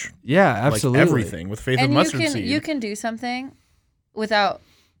change absolutely like everything with faith and mustard seed. You can do something without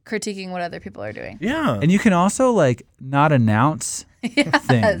critiquing what other people are doing. Yeah. And you can also like not announce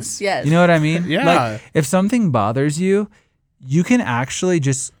things. Yes. You know what I mean? Yeah. Like if something bothers you, you can actually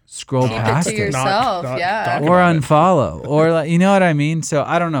just scroll Keep past it to yourself. Not Yeah. talk or about it. unfollow or like, you know what I mean? So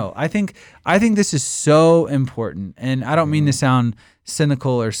I don't know. I think this is so important, and I don't mean to sound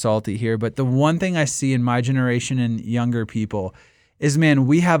cynical or salty here, but the one thing I see in my generation and younger people is, man,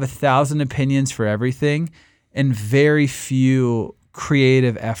 we have 1,000 opinions for everything and very few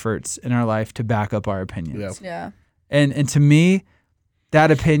creative efforts in our life to back up our opinions. Yeah. And to me, that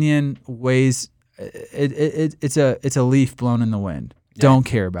opinion weighs it's a leaf blown in the wind. Don't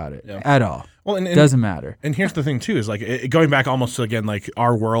care about it at all. Well, and doesn't matter. And here's the thing too, is like going back almost to, again, like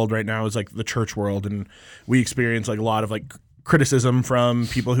our world right now is like the church world, and we experience like a lot of like criticism from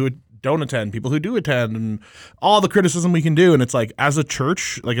people who don't attend, people who do attend, and all the criticism we can do. And it's like, as a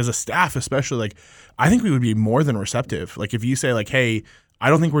church, like as a staff especially, like I think we would be more than receptive. Like if you say like, hey, I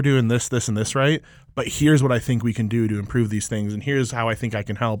don't think we're doing this, this, and this right, but here's what I think we can do to improve these things, and here's how I think I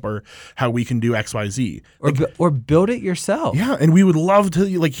can help, or how we can do X, Y, Z. Or build it yourself. Yeah, and we would love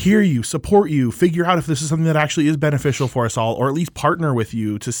to like hear you, support you, figure out if this is something that actually is beneficial for us all, or at least partner with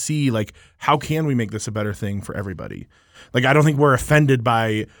you to see like how can we make this a better thing for everybody. Like I don't think we're offended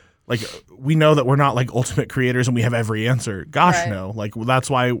by like, we know that we're not like ultimate creators and we have every answer. Gosh, no. Like that's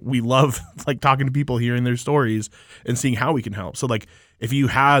why we love like talking to people, hearing their stories, and seeing how we can help. So like if you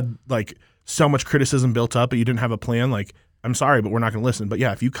had like so much criticism built up but you didn't have a plan, like I'm sorry, but we're not going to listen. But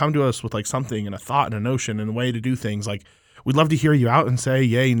yeah, if you come to us with like something and a thought and a notion and a way to do things, like we'd love to hear you out and say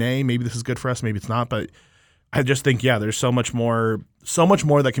yay, nay, maybe this is good for us, maybe it's not. But I just think, there's so much more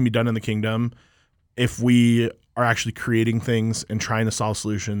that can be done in the kingdom if we are actually creating things and trying to solve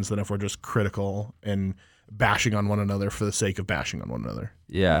solutions than if we're just critical and bashing on one another for the sake of bashing on one another.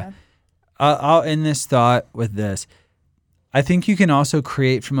 Yeah. I'll end this thought with this. I think you can also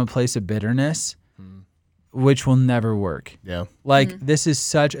create from a place of bitterness, which will never work. Yeah. Like this is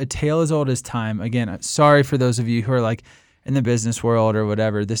such a tale as old as time. Again, sorry for those of you who are like in the business world or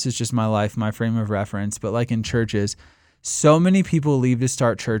whatever. This is just my life, my frame of reference. But like in churches, so many people leave to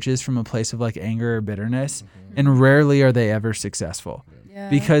start churches from a place of like anger or bitterness, and rarely are they ever successful. Yeah.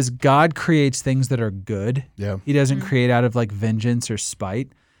 Because God creates things that are good. Yeah. He doesn't create out of like vengeance or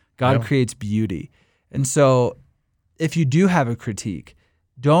spite. God creates beauty. And so if you do have a critique,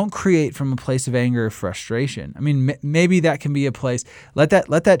 don't create from a place of anger or frustration. I mean, maybe that can be a place. Let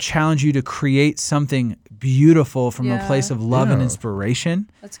that challenge you to create something beautiful from a place of love and inspiration.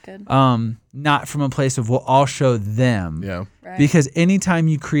 That's good. Not from a place of, well, I'll show them. Yeah. Right. Because anytime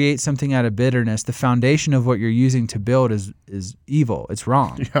you create something out of bitterness, the foundation of what you're using to build is evil. It's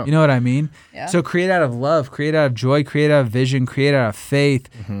wrong. Yeah. You know what I mean? Yeah. So create out of love, create out of joy, create out of vision, create out of faith,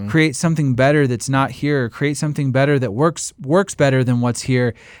 create something better that's not here, create something better that works better than what's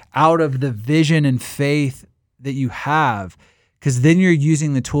here out of the vision and faith that you have. because then you're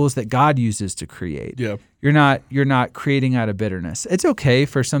using the tools that God uses to create. Yeah. You're not creating out of bitterness. It's okay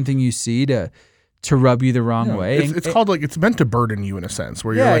for something you see to rub you the wrong way. It's called like, it's meant to burden you in a sense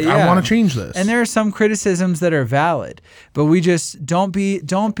where you're like, I want to change this. And there are some criticisms that are valid, but we just don't be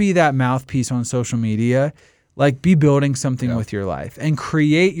that mouthpiece on social media. Like, be building something with your life and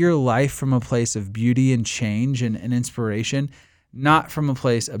create your life from a place of beauty and change and inspiration, not from a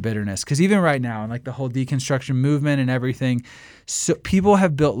place of bitterness. Because even right now, and like the whole deconstruction movement and everything, so people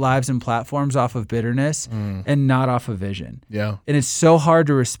have built lives and platforms off of bitterness and not off of vision. Yeah. And it's so hard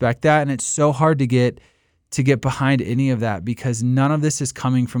to respect that, and it's so hard to get behind any of that, because none of this is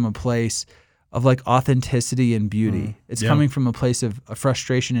coming from a place of like authenticity and beauty. It's coming from a place of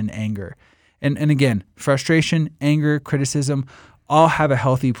frustration and anger. And again, frustration, anger, criticism all have a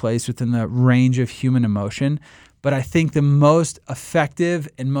healthy place within the range of human emotion. But I think the most effective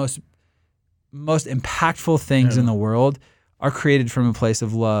and most impactful things in the world are created from a place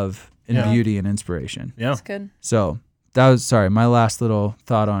of love and beauty and inspiration. Yeah. That's good. So that was, my last little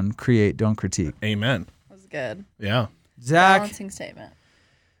thought on create, don't critique. Amen. That was good. Yeah. Balancing statement.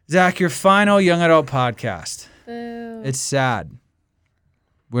 Zach, your final young adult podcast. Boo. It's sad.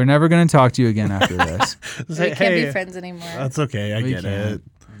 We're never going to talk to you again after this. We can't be friends anymore. That's okay. I get it.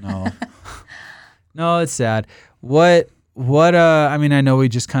 No. No, it's sad. What I mean, I know we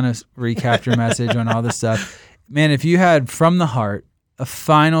just kind of recapped your message on all this stuff. Man, if you had from the heart a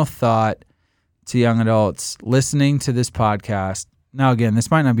final thought to young adults listening to this podcast. Now, again, this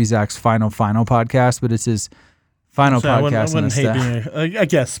might not be Zach's final podcast, but it's his final podcast. I wouldn't hate being a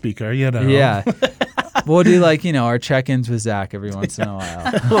guest speaker, you know. Yeah. We'll do like, our check-ins with Zach every once in a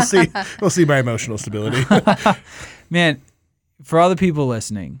while. We'll see my emotional stability. Man, for all the people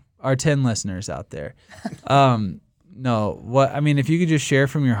listening, our 10 listeners out there, if you could just share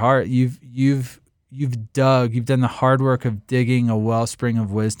from your heart, you've done the hard work of digging a wellspring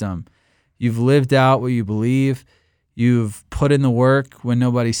of wisdom. You've lived out what you believe. You've put in the work when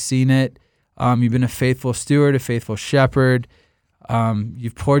nobody's seen it. You've been a faithful steward, a faithful shepherd.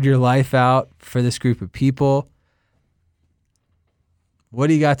 You've poured your life out for this group of people. What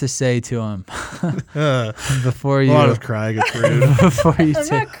do you got to say to them before you? I'll just cry. It's rude. Before you I'm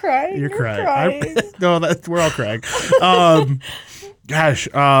not crying. You're crying. crying. No, we're all crying.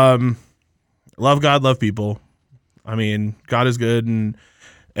 Love God, love people. I mean, God is good, and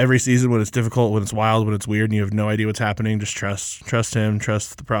every season, when it's difficult, when it's wild, when it's weird, and you have no idea what's happening, just trust Him,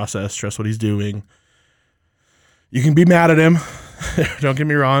 trust the process, trust what He's doing. You can be mad at Him. Don't get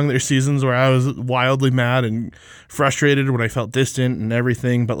me wrong. There's seasons where I was wildly mad and frustrated when I felt distant and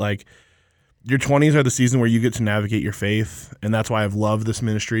everything. But like, your 20s are the season where you get to navigate your faith. And that's why I've loved this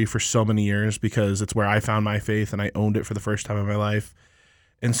ministry for so many years, because it's where I found my faith and I owned it for the first time in my life.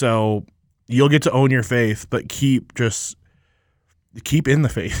 And so you'll get to own your faith, but keep in the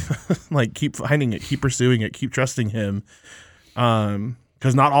faith. Like, keep finding it, keep pursuing it, keep trusting Him.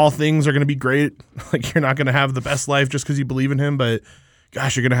 Because not all things are going to be great. Like, you're not going to have the best life just because you believe in Him, but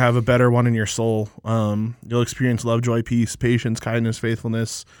gosh, you're going to have a better one in your soul. You'll experience love, joy, peace, patience, kindness,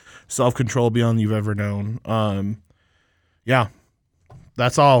 faithfulness, self-control beyond you've ever known. Yeah,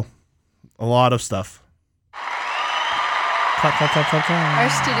 that's all. A lot of stuff. Our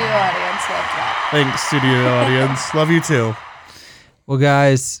studio audience loved that. Thanks, studio audience. Love you too. Well,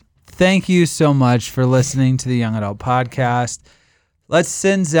 guys, thank you so much for listening to the Young Adult Podcast. Let's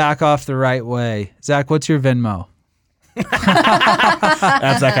send Zach off the right way. Zach, what's your Venmo?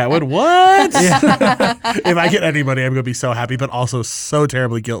 That's Zach Atwood. What? Yeah. If I get any money, I'm going to be so happy, but also so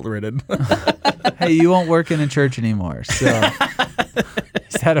terribly guilt-ridden. Hey, you won't work in a church anymore, so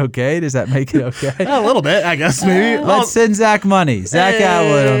is that okay? Does that make it okay? A little bit, I guess, maybe. Let's send Zach money. Zach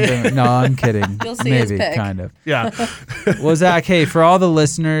Atwood. No, I'm kidding. You'll see maybe, his pick. kind of. Yeah. Well, Zach, hey, for all the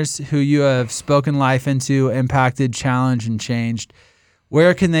listeners who you have spoken life into, impacted, challenged, and changed,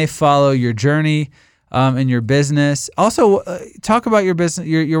 where can they follow your journey and your business? Also, talk about your business.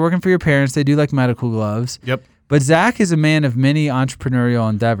 You're working for your parents. They do like medical gloves. Yep. But Zach is a man of many entrepreneurial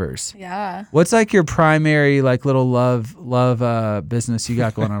endeavors. Yeah. What's like your primary like little love business you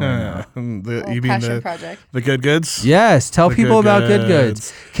got going on right now? You mean passion project. The Good Goods? Yes. Tell The people Good about Good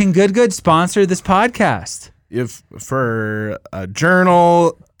Goods. Goods. Can Good Goods sponsor this podcast? If for a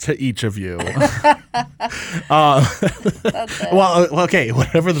journal to each of you. That's it. Well, okay,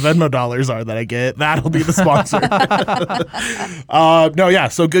 whatever the Venmo dollars are that I get, that'll be the sponsor.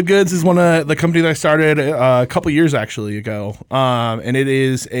 So Good Goods is one of the company that I started a couple years actually ago, and it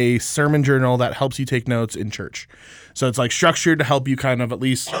is a sermon journal that helps you take notes in church. So it's like structured to help you kind of at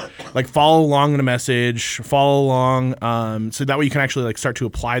least like follow along in a message, follow along, so that way you can actually like start to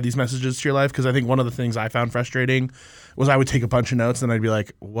apply these messages to your life. Because I think one of the things I found frustrating was I would take a bunch of notes and I'd be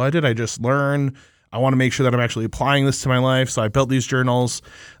like, what did I just learn? I want to make sure that I'm actually applying this to my life. So I built these journals.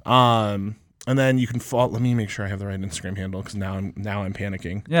 And then you can follow. Let me make sure I have the right Instagram handle because now I'm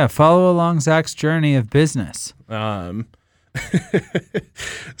panicking. Yeah, follow along Zach's journey of business.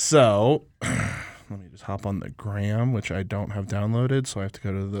 So let me just hop on the gram, which I don't have downloaded, so I have to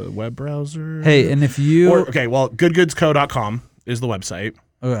go to the web browser. Hey, and if you goodgoodsco.com is the website.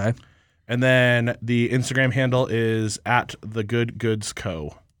 Okay. And then the Instagram handle is at the Good Goods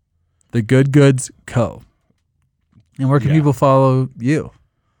Co. The Good Goods Co. And where can people follow you?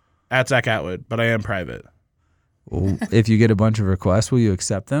 At Zach Atwood, but I am private. Well, if you get a bunch of requests, will you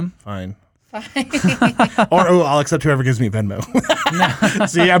accept them? Fine. Or I'll accept whoever gives me Venmo.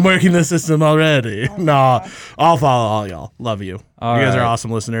 See, I'm working the system already. I'll follow all y'all. Love you. You guys are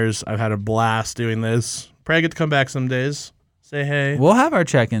awesome listeners. I've had a blast doing this. Probably get to come back some days. Say hey. We'll have our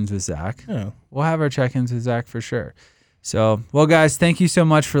check-ins with Zach. Yeah. We'll have our check-ins with Zach for sure. So, well, guys, thank you so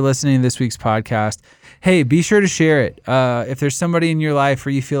much for listening to this week's podcast. Hey, be sure to share it. If there's somebody in your life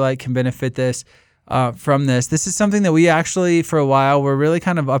where you feel like can benefit from this. This is something that we actually, for a while, we're really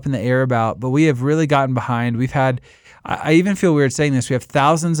kind of up in the air about, but we have really gotten behind. We've had, I even feel weird saying this, we have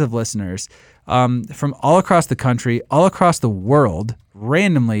thousands of listeners from all across the country, all across the world,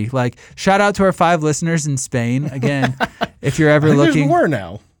 randomly. Like, shout out to our 5 listeners in Spain. Again, if you're ever looking. There's more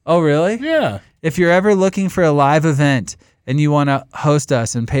now. Oh, really? Yeah. If you're ever looking for a live event and you want to host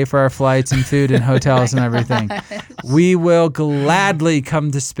us and pay for our flights and food and hotels and everything, we will gladly come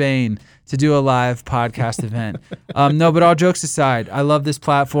to Spain to do a live podcast event. No, but all jokes aside, I love this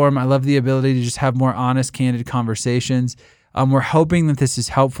platform. I love the ability to just have more honest, candid conversations. We're hoping that this is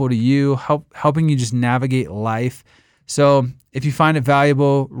helpful to you, helping you just navigate life. So if you find it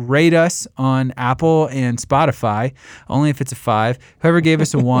valuable, rate us on Apple and Spotify, only if it's a 5. Whoever gave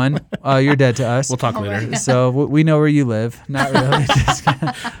us a 1, you're dead to us. We'll talk later. So we know where you live. Not really. Just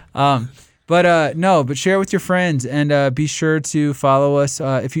but share it with your friends and be sure to follow us.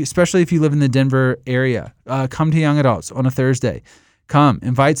 Especially if you live in the Denver area, come to Young Adults on a Thursday. Come,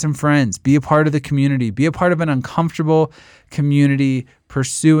 invite some friends, be a part of the community, be a part of an uncomfortable community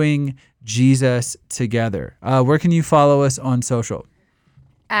pursuing Jesus together. Where can you follow us on social?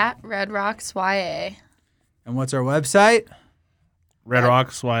 At Red Rocks YA. And what's our website?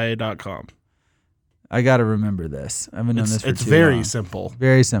 redrocksya.com. I got to remember this. I've been doing this for It's too very long. simple.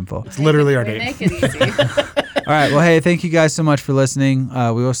 Very simple. It's literally our We name. make it easy. All right. Well, hey, thank you guys so much for listening.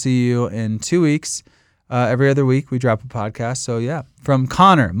 We will see you in 2 weeks. Every other week we drop a podcast. So yeah, from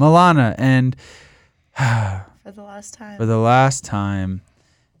Connor, Milana, and For the last time,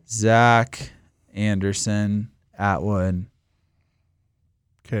 Zach Anderson Atwood.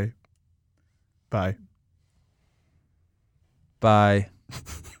 Okay. Bye. Bye.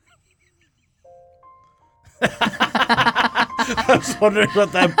 I was wondering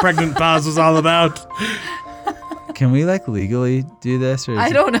what that pregnant pause was all about. Can we legally do this? Or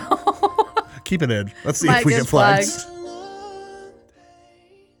I don't know. Keep it in. Let's see Might if we get get flagged.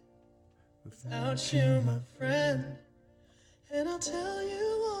 Without you, my friend, and I'll tell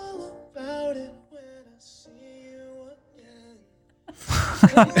you all about it when I see you again.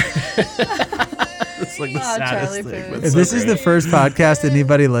 It's like the Oh, saddest Charlie thing. Puth. but If so this is the great. first podcast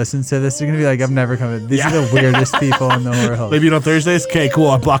anybody listens to, this is going to be like, I've never come in. These are the weirdest people in the world. They meet on Thursdays? Okay, cool.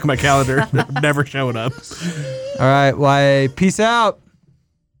 I'm blocking my calendar. Never showing up. All right. Peace out.